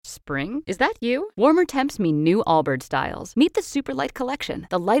spring? Is that you? Warmer temps mean new Allbirds styles. Meet the Superlight Collection,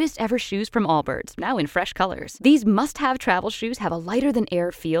 the lightest ever shoes from Allbirds, now in fresh colors. These must-have travel shoes have a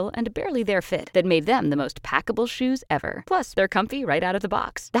lighter-than-air feel and a barely-there fit that made them the most packable shoes ever. Plus, they're comfy right out of the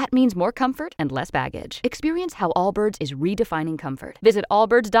box. That means more comfort and less baggage. Experience how Allbirds is redefining comfort. Visit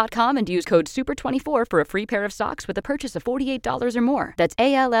allbirds.com and use code SUPER24 for a free pair of socks with a purchase of $48 or more. That's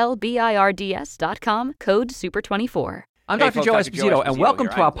ALLBIRDS.com, code SUPER24. I'm Dr. Joe Esposito, and welcome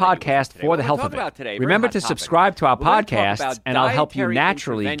to our podcast For the Health of It. Remember to subscribe to our podcast, and I'll help you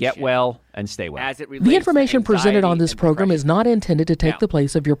naturally get well and stay well. The information presented on this program is not intended to take the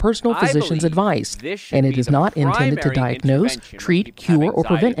place of your personal physician's advice, and it is not intended to diagnose, treat, cure, or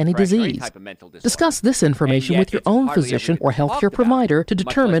prevent any disease. Discuss this information with your own physician or healthcare provider to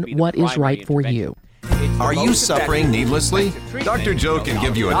determine what is right for you. Are you suffering needlessly? Dr. Joe can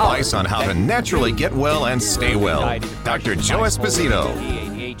give you advice on how to naturally get well and stay well. Dr. Joe Esposito.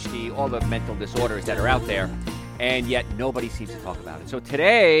 ADHD, all the mental disorders that are out there, and yet nobody seems to talk about it. So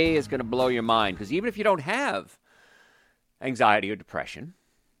today is going to blow your mind, because even if you don't have anxiety or depression,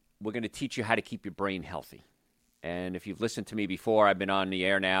 we're going to teach you how to keep your brain healthy. And if you've listened to me before, I've been on the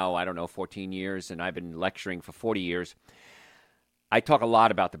air now, 14 years, and I've been lecturing for 40 years. I talk a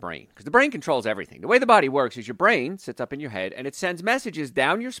lot about the brain, because the brain controls everything. The way the body works is your brain sits up in your head, and it sends messages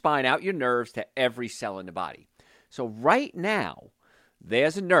down your spine, out your nerves, to every cell in the body. So right now,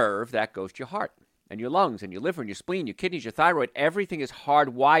 there's a nerve that goes to your heart, and your lungs, and your liver, and your spleen, your kidneys, your thyroid. Everything is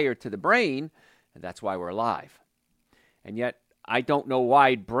hardwired to the brain, and that's why we're alive. And yet, I don't know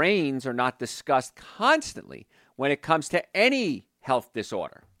why brains are not discussed constantly when it comes to any health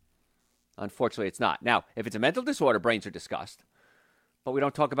disorder. Unfortunately, it's not. Now, if it's a mental disorder, brains are discussed. But we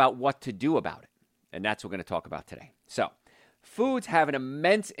don't talk about what to do about it. And that's what we're going to talk about today. So, foods have an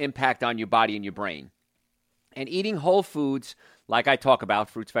immense impact on your body and your brain. And eating whole foods, like I talk about,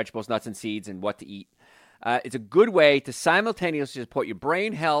 fruits, vegetables, nuts, and seeds, and what to eat, is a good way to simultaneously support your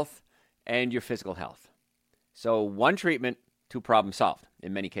brain health and your physical health. So, one treatment, two problems solved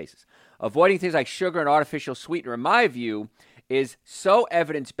in many cases. Avoiding things like sugar and artificial sweetener, in my view, is so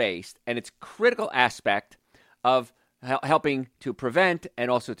evidence-based, and it's a critical aspect of helping to prevent and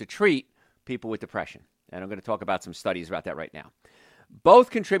also to treat people with depression. And I'm going to talk about some studies about that right now.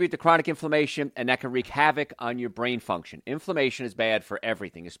 Both contribute to chronic inflammation, and that can wreak havoc on your brain function. Inflammation is bad for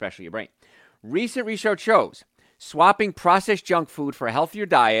everything, especially your brain. Recent research shows swapping processed junk food for a healthier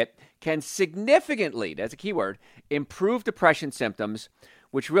diet can significantly, that's a key word, improve depression symptoms,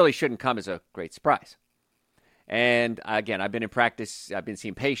 which really shouldn't come as a great surprise. And again, I've been in practice, I've been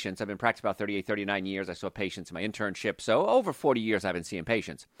seeing patients. I've been in practice about 38, 39 years. I saw patients in my internship. So over 40 years, I've been seeing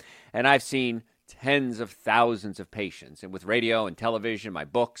patients. And I've seen tens of thousands of patients. And with radio and television, my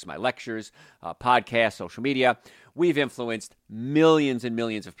books, my lectures, podcasts, social media, we've influenced millions and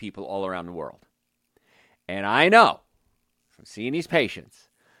millions of people all around the world. And I know from seeing these patients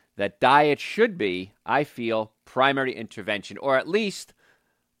that diet should be, I feel, primary intervention, or at least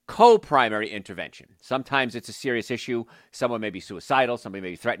co-primary intervention. Sometimes it's a serious issue. Someone may be suicidal. Somebody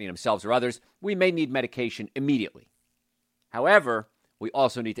may be threatening themselves or others. We may need medication immediately. However, we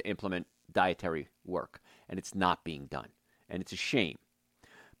also need to implement dietary work, and it's not being done. And it's a shame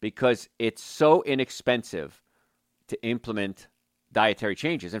because it's so inexpensive to implement dietary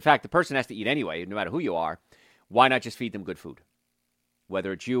changes. In fact, the person has to eat anyway, no matter who you are. Why not just feed them good food,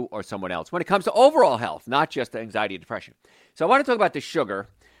 whether it's you or someone else, when it comes to overall health, not just anxiety and depression? So I want to talk about the sugar.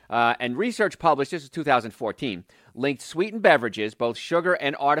 And research published, this is 2014, linked sweetened beverages, both sugar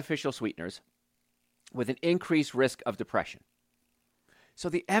and artificial sweeteners, with an increased risk of depression. So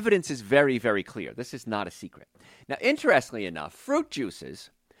the evidence is very, very clear. This is not a secret. Now, interestingly enough, fruit juices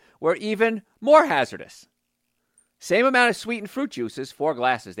were even more hazardous. Same amount of sweetened fruit juices, 4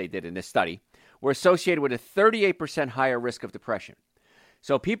 glasses they did in this study, were associated with a 38% higher risk of depression.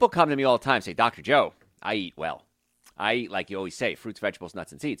 So people come to me all the time and say, Dr. Joe, I eat well. I eat, like you always say, fruits, vegetables,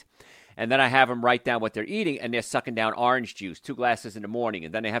 nuts, and seeds. And then I have them write down what they're eating, and they're sucking down orange juice, 2 glasses in the morning,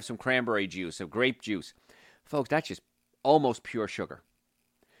 and then they have some cranberry juice, some grape juice. Folks, that's just almost pure sugar.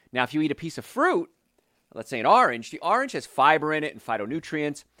 Now, if you eat a piece of fruit, let's say an orange, the orange has fiber in it and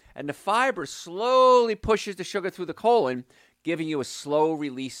phytonutrients, and the fiber slowly pushes the sugar through the colon, giving you a slow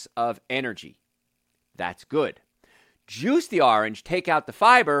release of energy. That's good. Juice the orange, take out the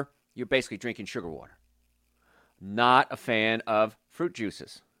fiber, you're basically drinking sugar water. Not a fan of fruit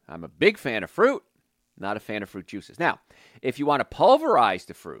juices. I'm a big fan of fruit, not a fan of fruit juices. Now, if you want to pulverize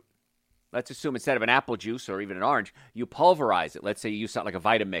the fruit, let's assume instead of an apple juice or even an orange, you pulverize it. Let's say you use something like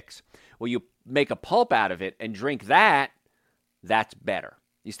a Vitamix. Well, you make a pulp out of it and drink that, that's better.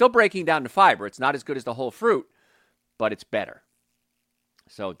 You're still breaking down the fiber. It's not as good as the whole fruit, but it's better.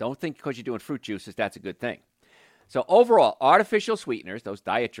 So don't think because you're doing fruit juices, that's a good thing. So overall, artificial sweeteners, those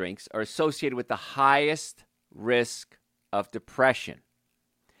diet drinks, are associated with the highest risk of depression.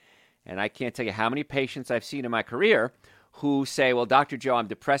 And I can't tell you how many patients I've seen in my career who say, well, Dr. Joe, I'm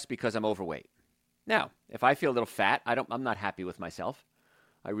depressed because I'm overweight. Now, if I feel a little fat, I'm not happy with myself.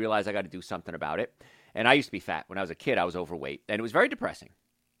 I realize I got to do something about it. And I used to be fat. When I was a kid, I was overweight. And it was very depressing.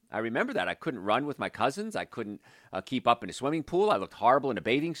 I remember that. I couldn't run with my cousins. I couldn't keep up in a swimming pool. I looked horrible in a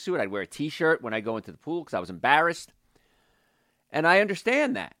bathing suit. I'd wear a T-shirt when I go into the pool because I was embarrassed. And I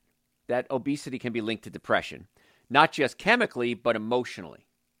understand that obesity can be linked to depression, not just chemically, but emotionally.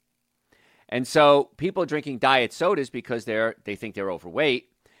 And so people are drinking diet sodas because they think they're overweight.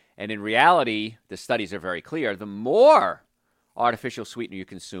 And in reality, the studies are very clear. The more artificial sweetener you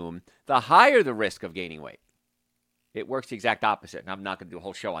consume, the higher the risk of gaining weight. It works the exact opposite. And I'm not going to do a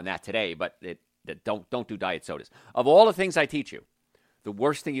whole show on that today, but don't do diet sodas. Of all the things I teach you, the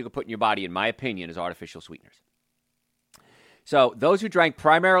worst thing you can put in your body, in my opinion, is artificial sweeteners. So those who drank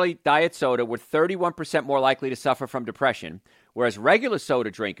primarily diet soda were 31% more likely to suffer from depression, whereas regular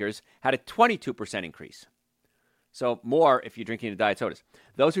soda drinkers had a 22% increase. So more if you're drinking the diet sodas.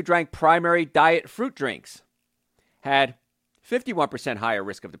 Those who drank primary diet fruit drinks had 51% higher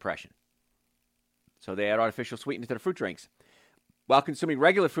risk of depression. So they add artificial sweeteners to the fruit drinks. While consuming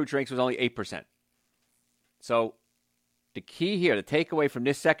regular fruit drinks was only 8%. So the key here, the takeaway from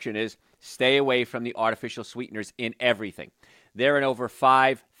this section is stay away from the artificial sweeteners in everything. They're in over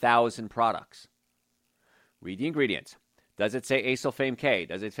 5,000 products. Read the ingredients. Does it say acesulfame K?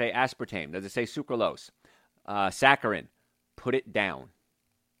 Does it say aspartame? Does it say sucralose? Saccharin? Put it down.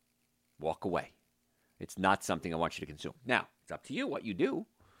 Walk away. It's not something I want you to consume. Now, it's up to you what you do.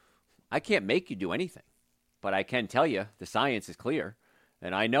 I can't make you do anything, but I can tell you the science is clear,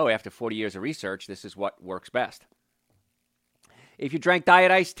 and I know after 40 years of research, this is what works best. If you drank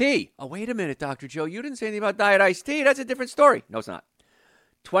diet iced tea, oh, wait a minute, Dr. Joe, you didn't say anything about diet iced tea. That's a different story. No, it's not.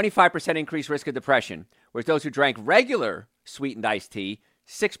 25% increased risk of depression, whereas those who drank regular sweetened iced tea,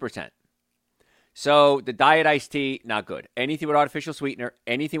 6%. So the diet iced tea, not good. Anything with artificial sweetener,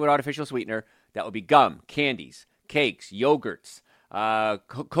 that would be gum, candies, cakes, yogurts,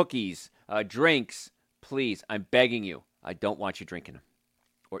 cookies, drinks. Please, I'm begging you. I don't want you drinking them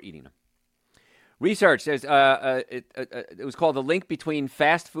or eating them. Research says it was called The Link Between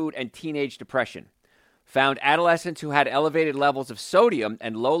Fast Food and Teenage Depression. Found adolescents who had elevated levels of sodium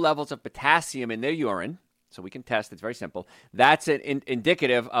and low levels of potassium in their urine. So we can test. It's very simple. That's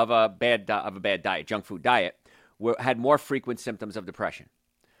indicative of a bad diet, junk food diet, had more frequent symptoms of depression.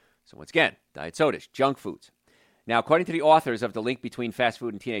 So once again, diet sodas, junk foods. Now, according to the authors of The Link Between Fast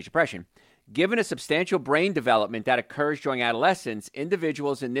Food and Teenage Depression, given a substantial brain development that occurs during adolescence,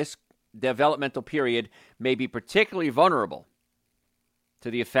 individuals in this developmental period may be particularly vulnerable to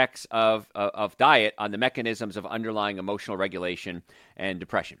the effects of diet on the mechanisms of underlying emotional regulation and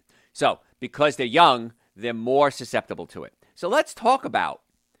depression. So, because they're young, they're more susceptible to it. So let's talk about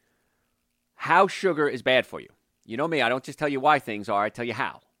how sugar is bad for you. You know me, I don't just tell you why things are, I tell you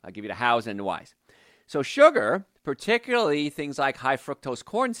how. I give you the hows and the whys. So sugar, particularly things like high fructose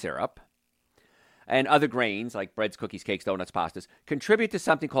corn syrup and other grains like breads, cookies, cakes, donuts, pastas, contribute to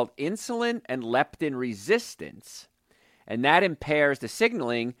something called insulin and leptin resistance, and that impairs the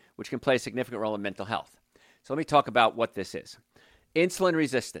signaling, which can play a significant role in mental health. So let me talk about what this is. Insulin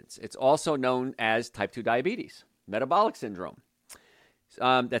resistance. It's also known as type 2 diabetes, metabolic syndrome.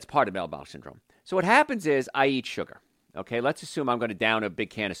 That's part of metabolic syndrome. So what happens is I eat sugar. Okay, let's assume I'm going to down a big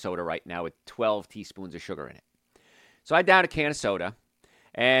can of soda right now with 12 teaspoons of sugar in it. So I down a can of soda,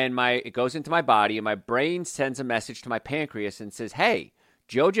 and it goes into my body, and my brain sends a message to my pancreas and says, hey,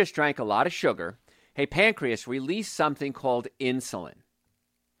 Joe just drank a lot of sugar. Hey, pancreas, release something called insulin.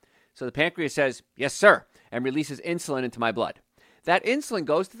 So the pancreas says, yes, sir, and releases insulin into my blood. That insulin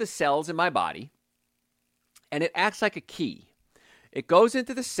goes to the cells in my body, and it acts like a key. It goes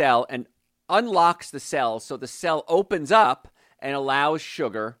into the cell and unlocks the cell so the cell opens up and allows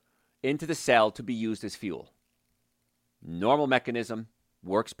sugar into the cell to be used as fuel. Normal mechanism,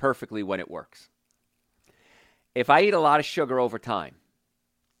 works perfectly when it works. If I eat a lot of sugar over time,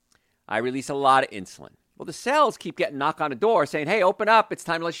 I release a lot of insulin. Well, the cells keep getting knocked on the door saying, hey, open up, it's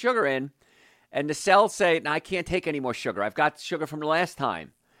time to let sugar in. And the cells say, no, I can't take any more sugar. I've got sugar from the last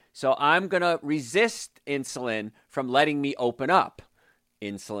time. So I'm going to resist insulin from letting me open up.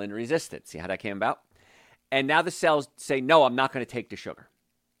 Insulin resistance. See how that came about? And now the cells say, no, I'm not going to take the sugar.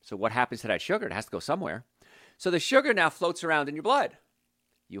 So what happens to that sugar? It has to go somewhere. So the sugar now floats around in your blood.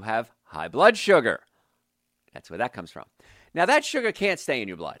 You have high blood sugar. That's where that comes from. Now that sugar can't stay in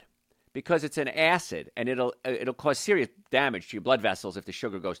your blood because it's an acid, and it'll cause serious damage to your blood vessels if the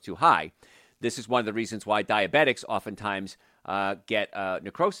sugar goes too high. This is one of the reasons why diabetics oftentimes get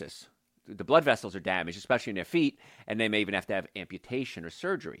necrosis. The blood vessels are damaged, especially in their feet, and they may even have to have amputation or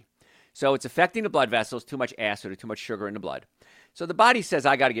surgery. So it's affecting the blood vessels, too much acid or too much sugar in the blood. So the body says,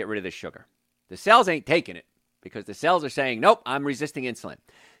 I got to get rid of this sugar. The cells ain't taking it because the cells are saying, nope, I'm resisting insulin.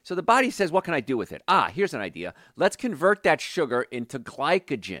 So the body says, what can I do with it? Here's an idea. Let's convert that sugar into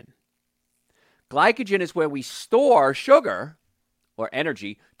glycogen. Glycogen is where we store sugar or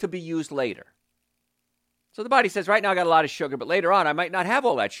energy to be used later. So the body says, right now I got a lot of sugar, but later on I might not have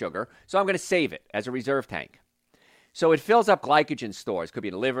all that sugar, so I'm going to save it as a reserve tank. So it fills up glycogen stores. Could be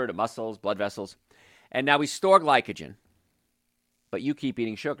in the liver, the muscles, blood vessels. And now we store glycogen, but you keep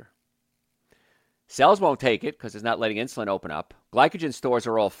eating sugar. Cells won't take it because it's not letting insulin open up. Glycogen stores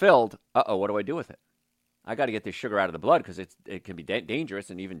are all filled. What do I do with it? I got to get this sugar out of the blood because it can be dangerous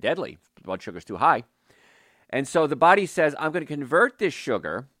and even deadly if blood sugar is too high. And so the body says, I'm going to convert this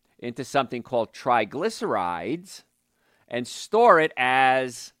sugar into something called triglycerides and store it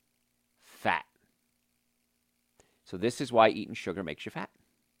as fat. So this is why eating sugar makes you fat.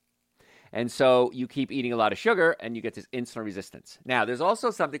 And so you keep eating a lot of sugar and you get this insulin resistance. Now, there's also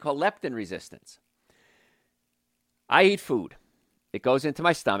something called leptin resistance. I eat food. It goes into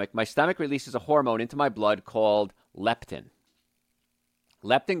my stomach. My stomach releases a hormone into my blood called leptin.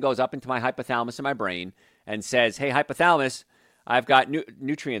 Leptin goes up into my hypothalamus in my brain and says, hey, hypothalamus, I've got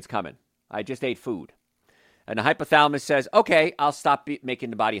nutrients coming. I just ate food. And the hypothalamus says, okay, I'll stop making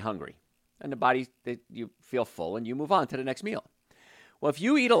the body hungry. And the body, you feel full and you move on to the next meal. Well, if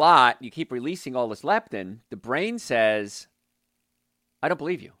you eat a lot, you keep releasing all this leptin, the brain says, I don't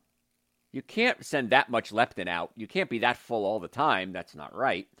believe you. You can't send that much leptin out. You can't be that full all the time. That's not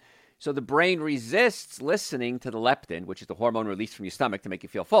right. So the brain resists listening to the leptin, which is the hormone released from your stomach to make you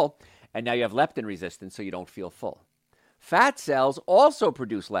feel full. And now you have leptin resistance, so you don't feel full. Fat cells also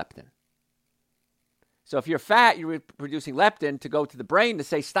produce leptin. So if you're fat, you're producing leptin to go to the brain to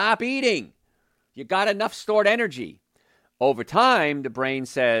say, stop eating. You got enough stored energy. Over time, the brain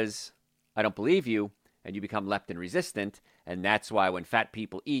says, I don't believe you, and you become leptin resistant. And that's why when fat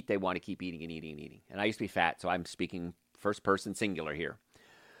people eat, they want to keep eating and eating and eating. And I used to be fat, so I'm speaking first person singular here.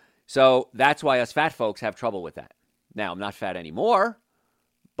 So that's why us fat folks have trouble with that. Now, I'm not fat anymore,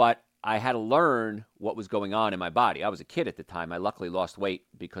 but I had to learn what was going on in my body. I was a kid at the time. I luckily lost weight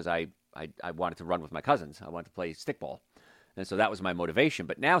because I wanted to run with my cousins. I wanted to play stickball. And so that was my motivation.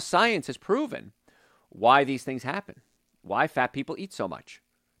 But now science has proven why these things happen, why fat people eat so much.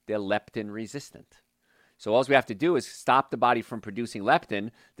 They're leptin resistant. So all we have to do is stop the body from producing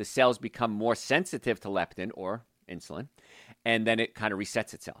leptin. The cells become more sensitive to leptin or insulin, and then it kind of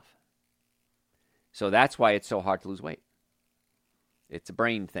resets itself. So that's why it's so hard to lose weight. It's a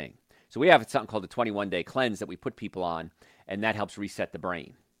brain thing. So we have something called the 21-day cleanse that we put people on, and that helps reset the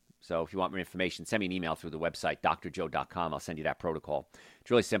brain. So if you want more information, send me an email through the website, drjoe.com. I'll send you that protocol.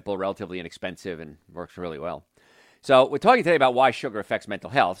 It's really simple, relatively inexpensive, and works really well. So we're talking today about why sugar affects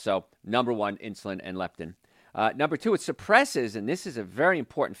mental health. So number one, insulin and leptin. Number two, it suppresses, and this is a very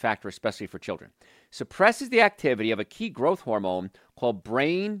important factor, especially for children, suppresses the activity of a key growth hormone called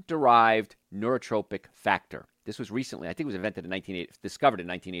brain-derived neurotrophic factor. This was recently, I think it was discovered in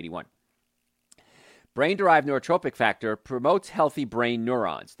 1981. Brain-derived neurotrophic factor promotes healthy brain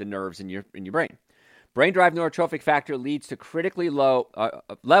neurons, the nerves in your brain. Brain-derived neurotrophic factor leads to critically low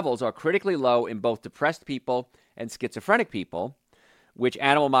levels are critically low in both depressed people and schizophrenic people, which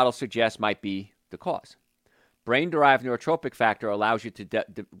animal models suggest might be the cause. Brain-derived neurotrophic factor allows you to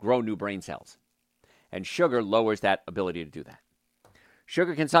grow new brain cells, and sugar lowers that ability to do that.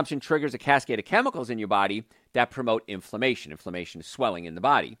 Sugar consumption triggers a cascade of chemicals in your body that promote inflammation. Inflammation is swelling in the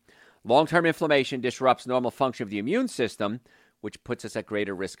body. Long-term inflammation disrupts normal function of the immune system, which puts us at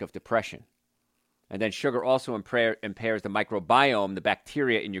greater risk of depression. And then sugar also impairs the microbiome, the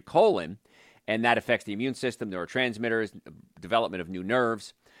bacteria in your colon, and that affects the immune system, neurotransmitters, development of new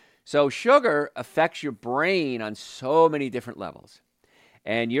nerves. So sugar affects your brain on so many different levels.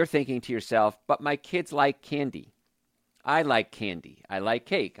 And you're thinking to yourself, but my kids like candy. I like candy. I like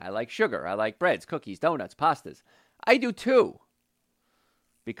cake. I like sugar. I like breads, cookies, donuts, pastas. I do too.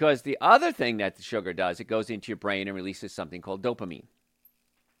 Because the other thing that the sugar does, it goes into your brain and releases something called dopamine.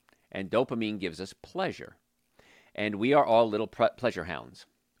 And dopamine gives us pleasure. And we are all little pleasure hounds.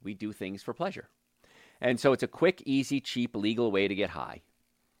 We do things for pleasure. And so it's a quick, easy, cheap, legal way to get high.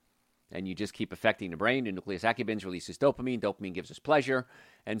 And you just keep affecting the brain. The nucleus accumbens releases dopamine. Dopamine gives us pleasure.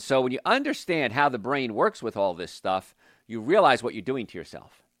 And so when you understand how the brain works with all this stuff, you realize what you're doing to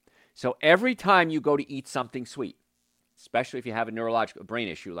yourself. So every time you go to eat something sweet, especially if you have a neurological brain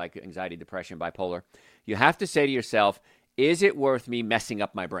issue like anxiety, depression, bipolar, you have to say to yourself, is it worth me messing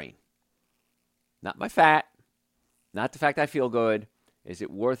up my brain? Not my fat, not the fact I feel good. Is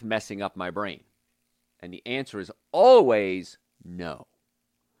it worth messing up my brain? And the answer is always no.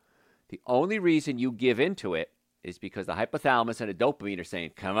 The only reason you give into it is because the hypothalamus and the dopamine are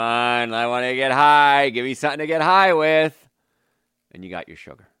saying, come on, I want to get high. Give me something to get high with. And you got your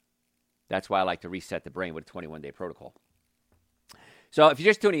sugar. That's why I like to reset the brain with a 21-day protocol. So if you're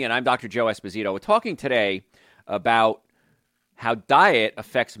just tuning in, I'm Dr. Joe Esposito. We're talking today about how diet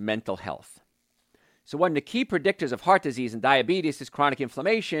affects mental health. So one of the key predictors of heart disease and diabetes is chronic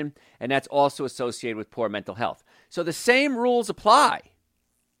inflammation, and that's also associated with poor mental health. So the same rules apply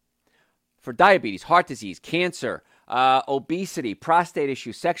for diabetes, heart disease, cancer, obesity, prostate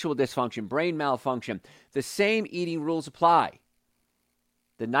issues, sexual dysfunction, brain malfunction. The same eating rules apply.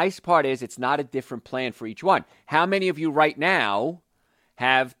 The nice part is it's not a different plan for each one. How many of you right now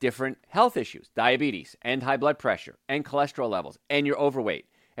have different health issues, diabetes and high blood pressure and cholesterol levels, and you're overweight,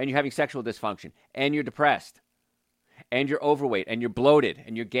 and you're having sexual dysfunction, and you're depressed, and you're overweight, and you're bloated,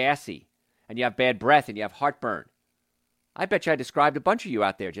 and you're gassy, and you have bad breath, and you have heartburn? I bet you I described a bunch of you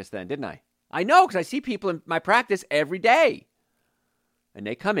out there just then, didn't I? I know, because I see people in my practice every day. And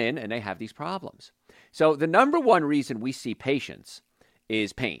they come in and they have these problems. So the number one reason we see patients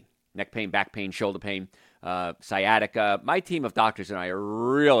is pain. Neck pain, back pain, shoulder pain, sciatica. My team of doctors and I are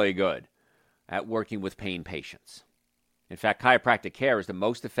really good at working with pain patients. In fact, chiropractic care is the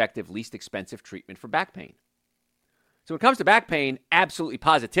most effective, least expensive treatment for back pain. So when it comes to back pain, absolutely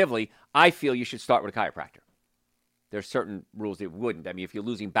positively, I feel you should start with a chiropractor. There's certain rules that wouldn't. I mean, if you're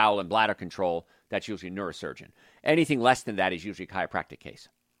losing bowel and bladder control, that's usually a neurosurgeon. Anything less than that is usually a chiropractic case.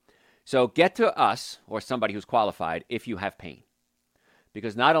 So get to us or somebody who's qualified if you have pain.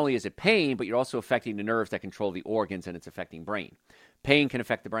 Because not only is it pain, but you're also affecting the nerves that control the organs, and it's affecting brain. Pain can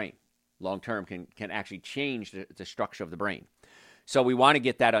affect the brain. Long-term can actually change the structure of the brain. So we want to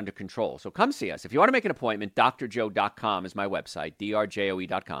get that under control. So come see us. If you want to make an appointment, drjoe.com is my website,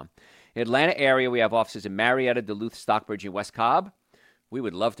 drjoe.com. In Atlanta area, we have offices in Marietta, Duluth, Stockbridge, and West Cobb. We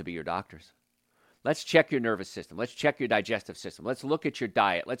would love to be your doctors. Let's check your nervous system. Let's check your digestive system. Let's look at your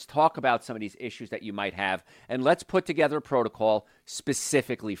diet. Let's talk about some of these issues that you might have, and let's put together a protocol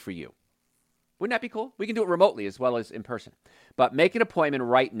specifically for you. Wouldn't that be cool? We can do it remotely as well as in person. But make an appointment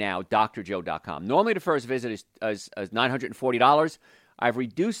right now, drjoe.com. Normally, the first visit is $940. I've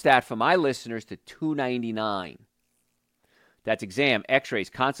reduced that for my listeners to $299. That's exam,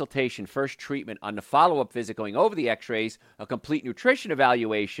 x-rays, consultation, first treatment, on the follow-up visit, going over the x-rays, a complete nutrition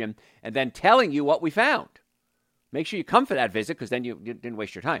evaluation, and then telling you what we found. Make sure you come for that visit, because then you didn't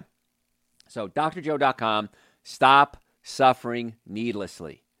waste your time. So drjoe.com. Stop suffering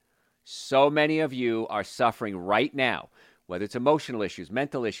needlessly. So many of you are suffering right now, whether it's emotional issues,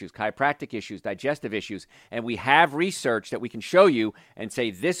 mental issues, chiropractic issues, digestive issues, and we have research that we can show you and say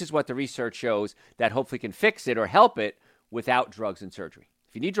this is what the research shows that hopefully can fix it or help it without drugs and surgery.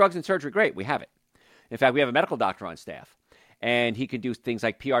 If you need drugs and surgery, great, we have it. In fact, we have a medical doctor on staff, and he can do things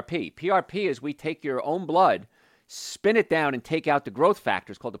like PRP. PRP is we take your own blood, spin it down, and take out the growth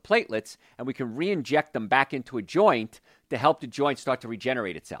factors called the platelets, and we can re-inject them back into a joint to help the joint start to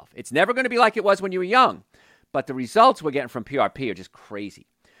regenerate itself. It's never going to be like it was when you were young, but the results we're getting from PRP are just crazy.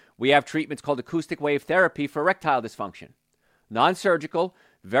 We have treatments called acoustic wave therapy for erectile dysfunction. Non-surgical,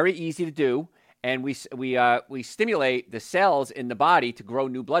 very easy to do, and we stimulate the cells in the body to grow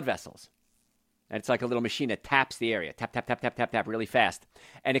new blood vessels. And it's like a little machine that taps the area, tap, tap, tap, tap, tap, tap, really fast,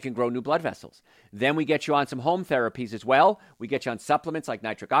 and it can grow new blood vessels. Then we get you on some home therapies as well. We get you on supplements like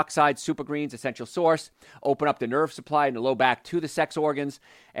nitric oxide, super greens, essential source, open up the nerve supply in the low back to the sex organs,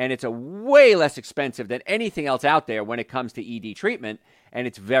 and it's a way less expensive than anything else out there when it comes to ED treatment, and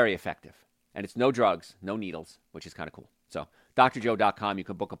it's very effective. And it's no drugs, no needles, which is kind of cool. So drjoe.com, you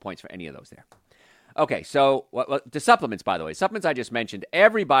can book appointments for any of those there. Okay, so the supplements, by the way, supplements I just mentioned,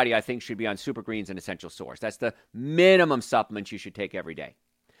 everybody I think should be on Super Greens and Essential Source. That's the minimum supplements you should take every day.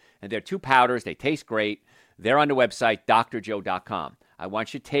 And they're 2 powders. They taste great. They're on the website, drjoe.com. I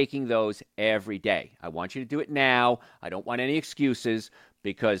want you taking those every day. I want you to do it now. I don't want any excuses,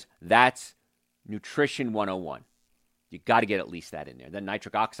 because that's Nutrition 101. You got to get at least that in there. Then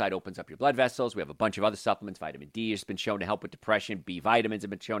nitric oxide opens up your blood vessels. We have a bunch of other supplements. Vitamin D has been shown to help with depression. B vitamins have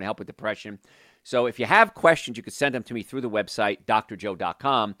been shown to help with depression. So if you have questions, you can send them to me through the website,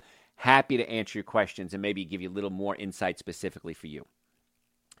 drjoe.com. Happy to answer your questions and maybe give you a little more insight specifically for you.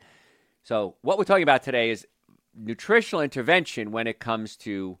 So what we're talking about today is nutritional intervention when it comes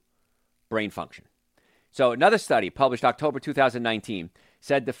to brain function. So another study published October 2019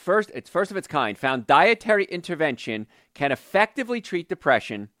 said it's first of its kind, found dietary intervention can effectively treat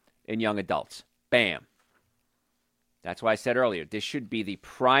depression in young adults. Bam. That's why I said earlier, this should be the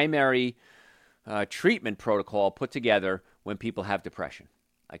primary treatment protocol put together when people have depression.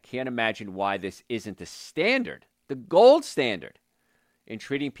 I can't imagine why this isn't the standard, the gold standard in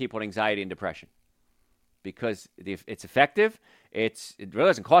treating people with anxiety and depression. Because it's effective, it really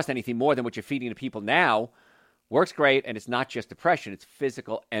doesn't cost anything more than what you're feeding to people now, works great, and it's not just depression, it's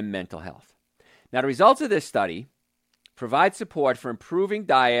physical and mental health. Now, the results of this study provide support for improving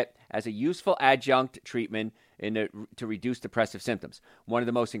diet as a useful adjunct treatment to reduce depressive symptoms. One of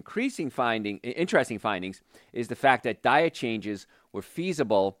the most interesting findings is the fact that diet changes were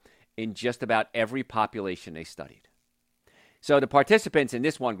feasible in just about every population they studied. So the participants in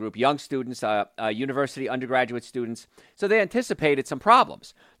this one group, young students, university undergraduate students, so they anticipated some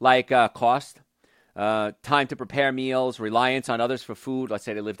problems like cost, time to prepare meals, reliance on others for food. Let's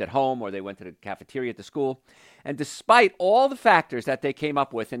say they lived at home or they went to the cafeteria at the school. And despite all the factors that they came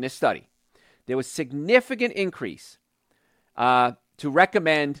up with in this study, there was significant increase to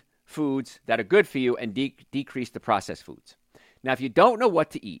recommend foods that are good for you and decrease the processed foods. Now, if you don't know what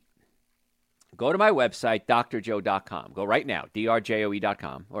to eat, go to my website, drjoe.com. Go right now,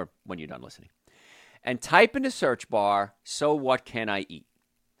 drjoe.com, or when you're done listening, and type in the search bar, so what can I eat?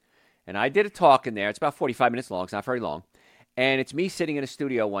 And I did a talk in there. It's about 45 minutes long. It's not very long. And it's me sitting in a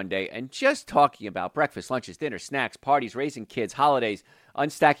studio one day and just talking about breakfast, lunches, dinners, snacks, parties, raising kids, holidays,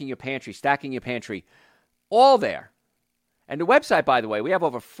 unstacking your pantry, stacking your pantry, all there. And the website, by the way, we have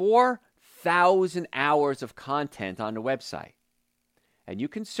over 4,000 hours of content on the website. And you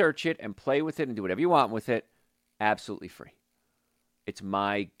can search it and play with it and do whatever you want with it, absolutely free. It's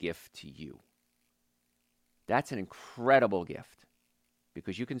my gift to you. That's an incredible gift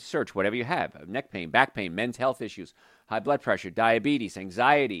because you can search whatever you have, neck pain, back pain, men's health issues, high blood pressure, diabetes,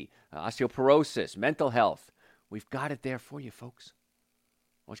 anxiety, osteoporosis, mental health. We've got it there for you, folks.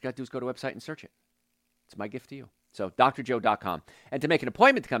 All you got to do is go to the website and search it. It's my gift to you. So drjoe.com. And to make an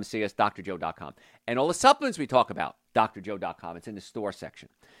appointment to come see us, drjoe.com. And all the supplements we talk about, drjoe.com. It's in the store section.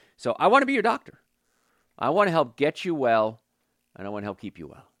 So I want to be your doctor. I want to help get you well, and I want to help keep you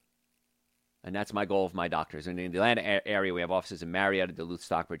well. And that's my goal of my doctors. And in the Atlanta area, we have offices in Marietta, Duluth,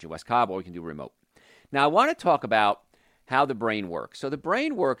 Stockbridge, and West Cobb, or we can do remote. Now, I want to talk about how the brain works. So the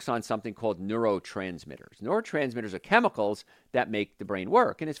brain works on something called neurotransmitters. Neurotransmitters are chemicals that make the brain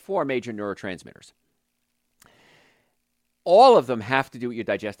work, and it's 4 major neurotransmitters. All of them have to do with your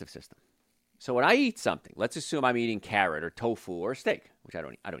digestive system. So when I eat something, let's assume I'm eating carrot or tofu or steak, which I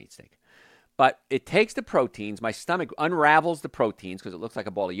don't eat steak. But it takes the proteins, my stomach unravels the proteins because it looks like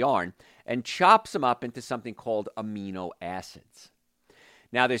a ball of yarn, and chops them up into something called amino acids.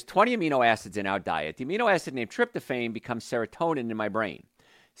 Now, there's 20 amino acids in our diet. The amino acid named tryptophan becomes serotonin in my brain.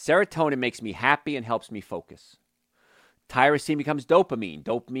 Serotonin makes me happy and helps me focus. Tyrosine becomes dopamine.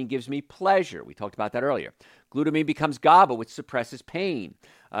 Dopamine gives me pleasure. We talked about that earlier. Glutamine becomes GABA, which suppresses pain.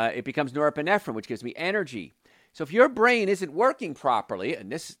 It becomes norepinephrine, which gives me energy. So if your brain isn't working properly, and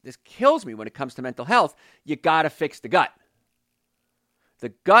this kills me when it comes to mental health, you got to fix the gut. The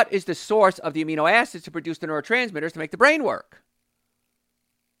gut is the source of the amino acids to produce the neurotransmitters to make the brain work.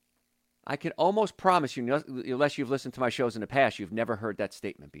 I can almost promise you, unless you've listened to my shows in the past, you've never heard that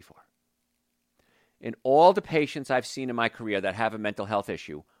statement before. In all the patients I've seen in my career that have a mental health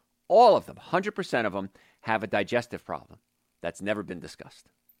issue, all of them, 100% of them, have a digestive problem that's never been discussed.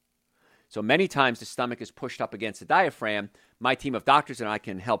 So many times the stomach is pushed up against the diaphragm. My team of doctors and I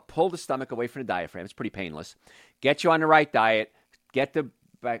can help pull the stomach away from the diaphragm. It's pretty painless. Get you on the right diet. Get the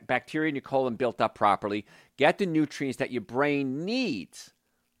bacteria in your colon built up properly. Get the nutrients that your brain needs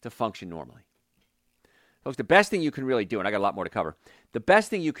to function normally. Folks, the best thing you can really do, and I got a lot more to cover, the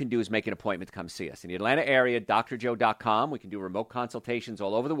best thing you can do is make an appointment to come see us. In the Atlanta area, drjoe.com. We can do remote consultations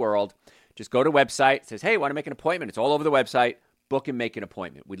all over the world. Just go to the website. It says, hey, want to make an appointment? It's all over the website. Book and make an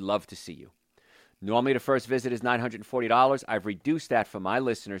appointment. We'd love to see you. Normally, the first visit is $940. I've reduced that for my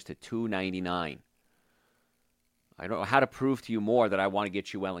listeners to $299. I don't know how to prove to you more that I want to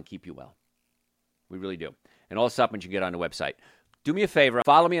get you well and keep you well. We really do. And all the supplements you get on the website. Do me a favor.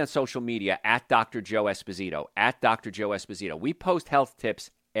 Follow me on social media at Dr. Joe Esposito, at Dr. Joe Esposito. We post health tips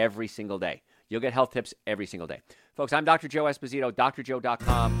every single day. You'll get health tips every single day. Folks, I'm Dr. Joe Esposito,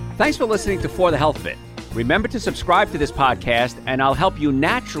 drjoe.com. Thanks for listening to For the Health of It. Remember to subscribe to this podcast, and I'll help you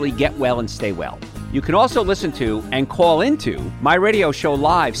naturally get well and stay well. You can also listen to and call into my radio show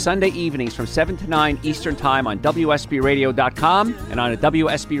live Sunday evenings from 7 to 9 Eastern Time on WSBRadio.com and on the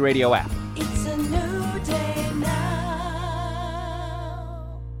WSB Radio app.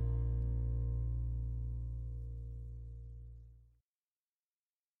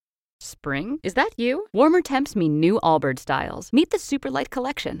 Spring? Is that you? Warmer temps mean new Allbirds styles. Meet the Superlight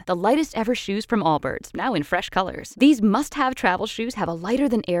Collection, the lightest ever shoes from Allbirds, now in fresh colors. These must-have travel shoes have a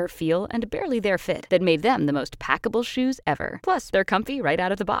lighter-than-air feel and barely their fit that made them the most packable shoes ever. Plus, they're comfy right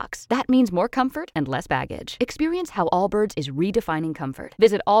out of the box. That means more comfort and less baggage. Experience how Allbirds is redefining comfort.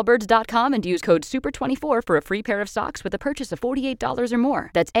 Visit allbirds.com and use code SUPER24 for a free pair of socks with a purchase of $48 or more.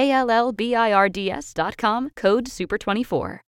 That's ALLBIRDS.com, code SUPER24.